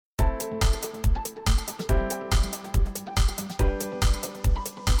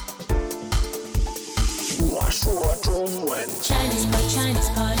说中文。Chinese pot, Chinese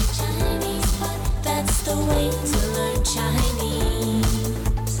pot, Chinese pot. That's the way to learn Chinese.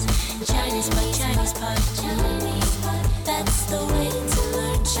 Chinese pot, Chinese pot, Chinese pot. That's the way to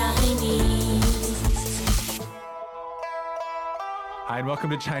learn Chinese. Hi, and welcome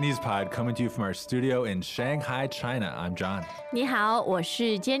to Chinese Pod, coming to you from our studio in Shanghai, China. I'm John. 你好，我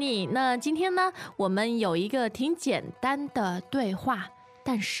是 Jenny。那今天呢，我们有一个挺简单的对话，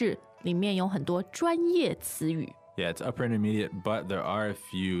但是里面有很多专业词语。Yeah, it's upper intermediate, but there are a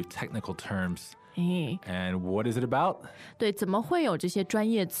few technical terms. 诶， And what is it about? 对，怎么会有这些专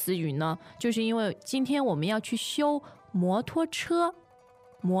业词语呢？就是因为今天我们要去修摩托车，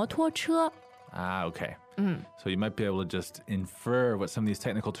摩托车。Okay. So you might be able to just infer what some of these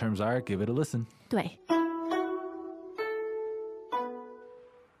technical terms are. Give it a listen. 对，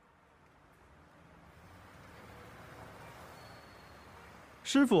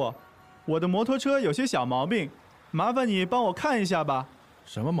师傅，我的摩托车有些小毛病，麻烦你帮我看一下吧。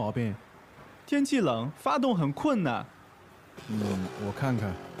什么毛病？天气冷，发动很困难。我看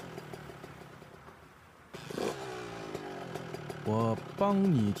看。我帮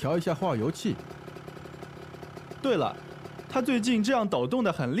你调一下化油器。对了，它最近这样抖动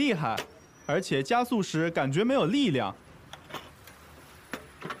得很厉害，而且加速时感觉没有力量。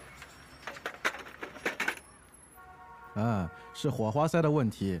是火花塞的问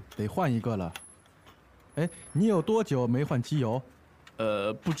题，得换一个了。哎，你有多久没换机油？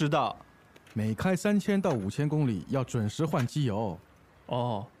不知道。每开3000到5000公里要准时换机油。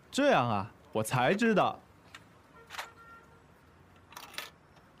哦，这样啊，我才知道。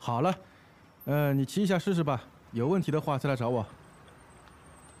好了，你骑一下试试吧，有问题的话再来找我。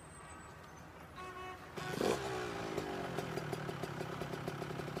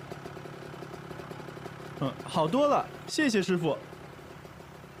好多了，谢谢师傅。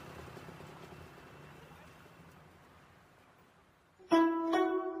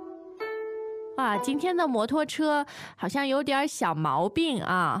哇，今天的摩托车好像有点小毛病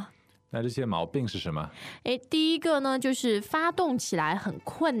啊。那这些毛病是什么？诶，第一个呢，就是发动起来很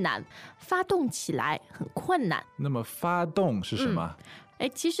困难，发动起来很困难。那么发动是什么？诶，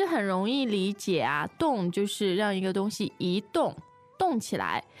其实很容易理解啊，动就是让一个东西移动，动起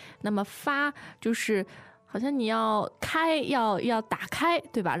来。那么发就是好像你要开，要打开，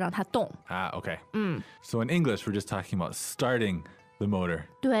对吧？让它动。Okay. So in English, we're just talking about starting the motor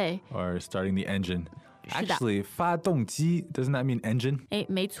对， or starting the engine. 是的。 Actually, 发动机 doesn't that mean engine? 诶，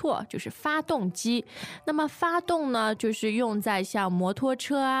没错，就是发动机。那么发动呢，就是用在像摩托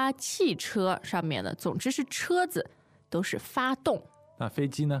车啊、汽车上面的，总之是车子都是发动。那飞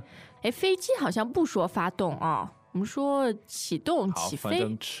机呢？诶，飞机好像不说发动啊，我们说启动、好，起飞。反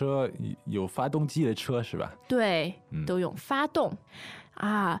正车有发动机的车是吧？对，都用发动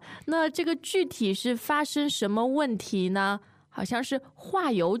啊。那这个具体是发生什么问题呢？好像是化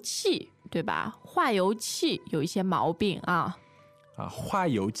油器，对吧？化油器有一些毛病啊。化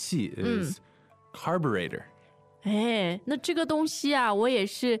油器 is carburetor. 哎，那这个东西啊，我也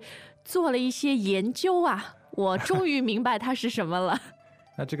是做了一些研究啊，我终于明白它是什么了。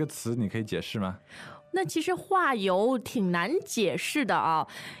那这个词你可以解释吗？那其实化油挺难解释的啊，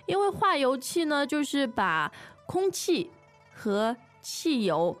因为化油器呢，就是把空气和汽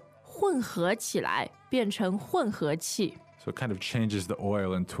油混合起来，变成混合气。So it kind of changes the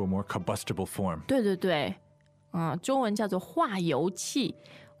oil into a more combustible form. 对对对，中文叫做化油器，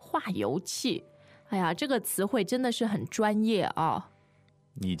化油器。哎呀，这个词汇真的是很专业啊。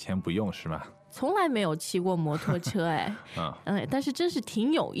你以前不用是吗？从来没有骑过摩托车哎，但是真是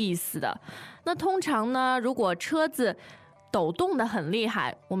挺有意思的。那通常呢，如果车子抖动的很厉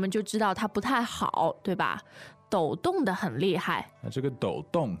害，我们就知道它不太好，对吧？抖动的很厉害那这个抖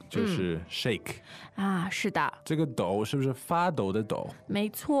动就是 shake 啊，是的，这个抖是不是发抖的抖？没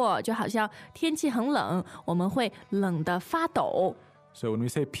错，就好像天气很冷，我们会冷得发抖。So when we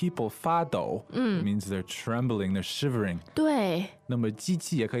say people 发抖it means they're trembling, they're shivering. 对，那么机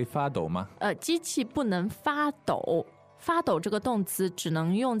器也可以发抖吗？机器不能发抖，发抖这个动词只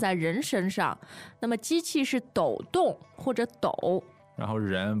能用在人身上，那么机器是抖动或者抖。然后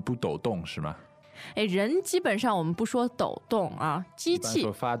人不抖动是吗？哎，人基本上我们不说抖动啊，机一般器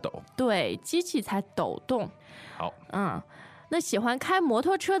说发抖。对，机器才抖动。好，那喜欢开摩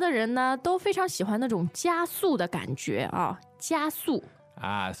托车的人呢，都非常喜欢那种加速的感觉啊，加速。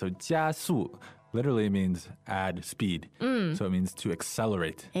so 加速 literally means add speed. So it means to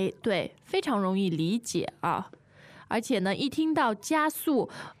accelerate. 哎，对，非常容易理解啊。而且呢，一听到加速，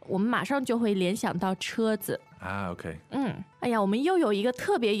我们马上就会联想到车子。OK. 哎呀，我们又有一个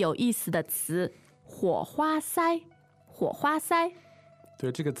特别有意思的词，火花塞。火花塞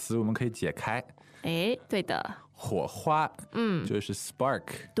对，这个词我们可以解开。哎，对的，火花，就是 spark，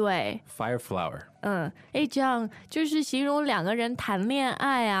对， fire flower。哎，这样就是形容两个人谈恋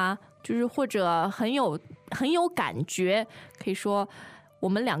爱啊，就是或者很有感觉，可以说我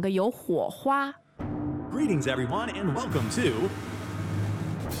们两个有火花。Greetings, everyone, and welcome to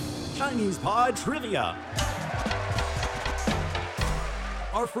Chinese Pod Trivia.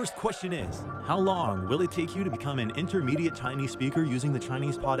 Our first question is, how long will it take you to become an intermediate Chinese speaker using the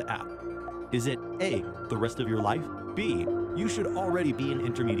Chinese Pod app? Is it A, the rest of your life? B, you should already be an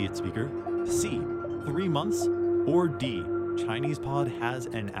intermediate speaker? C, 3 months? Or D, Chinese Pod has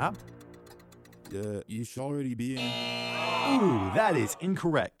an app? You should already be in. Ooh, that is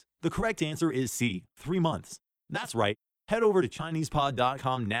incorrect. The correct answer is C, 3 months. That's right. Head over to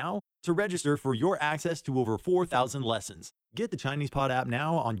ChinesePod.com now to register for your access to over 4,000 lessons. Get the Chinese Pod app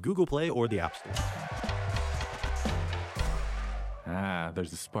now on Google Play or the App Store.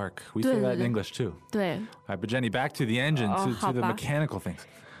 There's a spark. We say that in English too. 对 All right, but Jenny, back to the engine, to the 好吧。 mechanical things.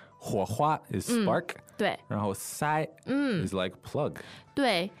 火花 is spark. 对，然后塞 is like plug.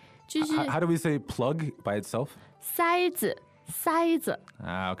 对，就是 How do we say plug by itself? 塞子，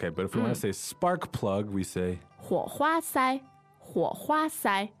 Okay, but if we want to say spark plug, we say 火花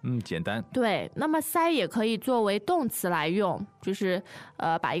塞，简单。对，那么塞也可以作为动词来用，就是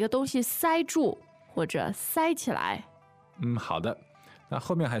把一个东西塞住或者塞起来。好的。那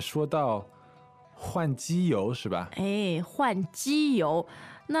后面还说到换机油是吧？哎，换机油，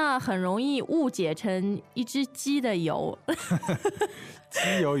那很容易误解成一只鸡的油。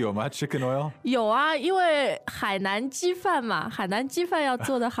机油有吗 ？Chicken oil？ 有啊，因为海南鸡饭嘛，海南鸡饭要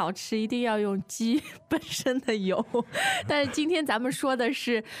做的好吃，一定要用鸡本身的油。但是今天咱们说的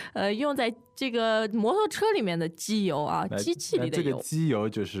是，用在这个摩托车里面的机油啊，机器里的油。这个机油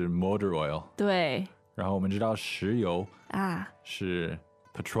就是 motor oil。对。然后我们知道石油啊是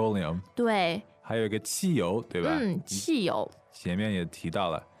petroleum。对。还有一个汽油，对吧？汽油。前面也提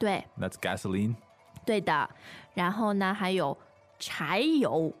到了。对。That's gasoline。对的。然后呢，还有柴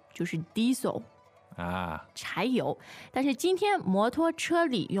油，就是 diesel。柴油。但是今天摩托车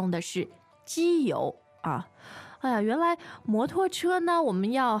里用的是机油啊。哎呀，原来摩托车呢，我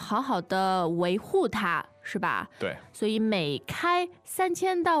们要好好的维护它，是吧？对。所以每开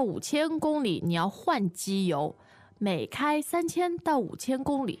3000到5000公里，你要换机油。每开3000到5000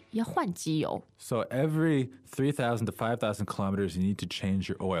公里要换机油。So every 3,000 to 5,000 kilometers, you need to change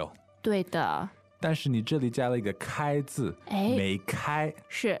your oil. 对的。但是你这里加了一个开字，每开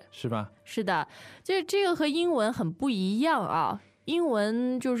是吧？是的，就是这个和英文很不一样啊。英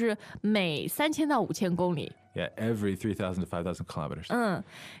文就是每3000到5000公里。Yeah, every 3,000 to 5,000 kilometers.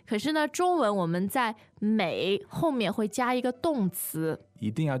 可是呢，中文我们在每后面会加一个动词。一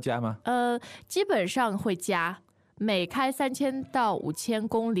定要加吗？基本上会加。每开3000到5000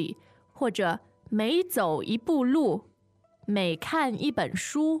公里，或者每走一步路，每看一本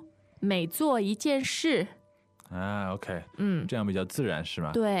书，每做一件事。OK， 这样比较自然是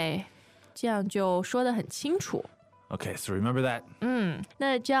吗？对，这样就说得很清楚。Okay, so remember that.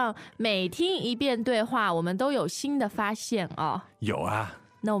 那这样每听一遍对话，我们都有新的发现啊。有啊。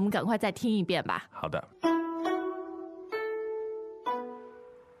那我们赶快再听一遍吧。好的。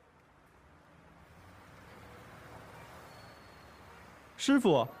师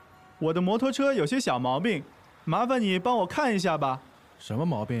傅，我的摩托车有些小毛病，麻烦你帮我看一下吧。什么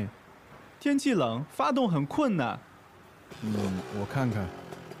毛病？天气冷，发动很困难。我看看。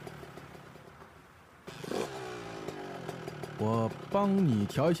我帮你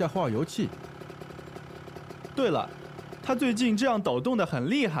调一下化油器。对了，它最近这样抖动得很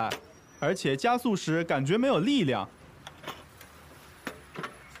厉害，而且加速时感觉没有力量。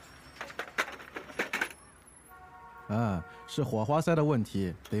是火花塞的问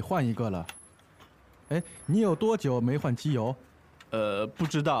题，得换一个了。哎，你有多久没换机油？不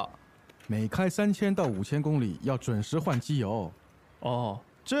知道。每开3000到5000公里要准时换机油。哦，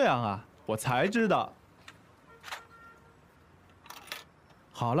这样啊，我才知道。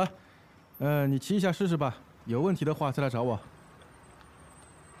好了，你骑一下试试吧，有问题的话再来找我。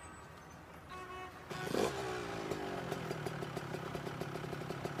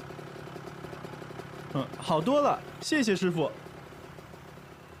好多了，谢谢师傅。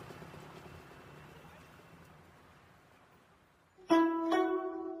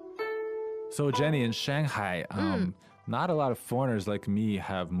So Jenny, in Shanghai, not a lot of foreigners like me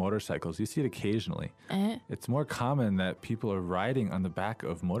have motorcycles. You see it occasionally. It's more common that people are riding on the back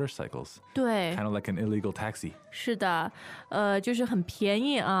of motorcycles. 对 Kind of like an illegal taxi. 是的，就是很便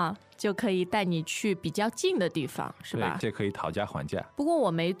宜啊，就可以带你去比较近的地方，是吧？对，这可以讨价还价。不过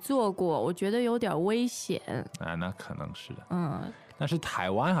我没坐过，我觉得有点危险。那可能是的。但是台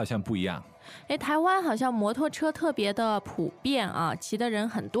湾好像不一样。台湾好像摩托车特别的普遍啊，骑的人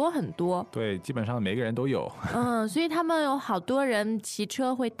很多很多。对，基本上每个人都有。所以他们有好多人骑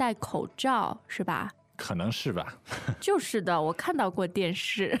车会戴口罩，是吧？可能是吧。就是的，我看到过电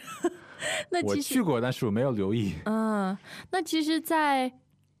视。那我去过，但是我没有留意。那其实，在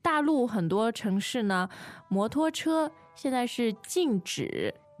大陆很多城市呢，摩托车现在是禁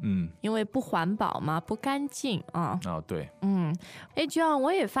止。因为不环保嘛，不干净啊。对。John，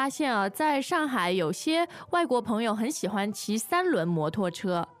 我也发现啊，在上海有些外国朋友很喜欢骑3轮摩托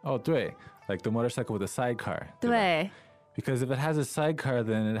车。对 ，like the motorcycle with a sidecar。对。Because if it has a sidecar,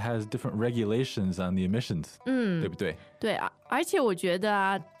 then it has different regulations on the emissions。对不对？对啊，而且我觉得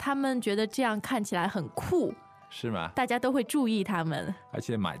啊，他们觉得这样看起来很酷。是吗？大家都会注意他们。而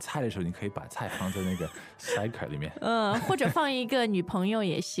且买菜的时候，你可以把菜放在那个 sidecar 里面。或者放一个女朋友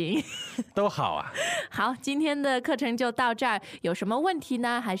也行。都好啊。好，今天的课程就到这儿。有什么问题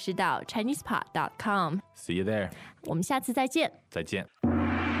呢？还是到 ChinesePod.com。See you there。我们下次再见。再见。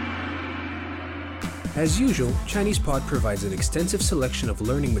As usual, ChinesePod provides an extensive selection of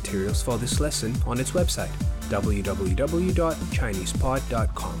learning materials for this lesson on its website,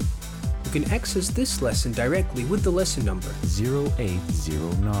 www.chinesepod.com.You can access this lesson directly with the lesson number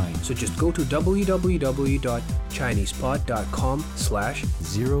 0809. So just go to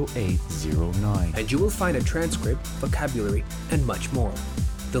www.chinesepod.com/0809 and you will find a transcript, vocabulary, and much more.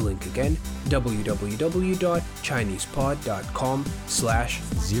 The link again,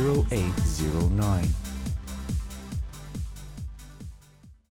 www.chinesepod.com/0809.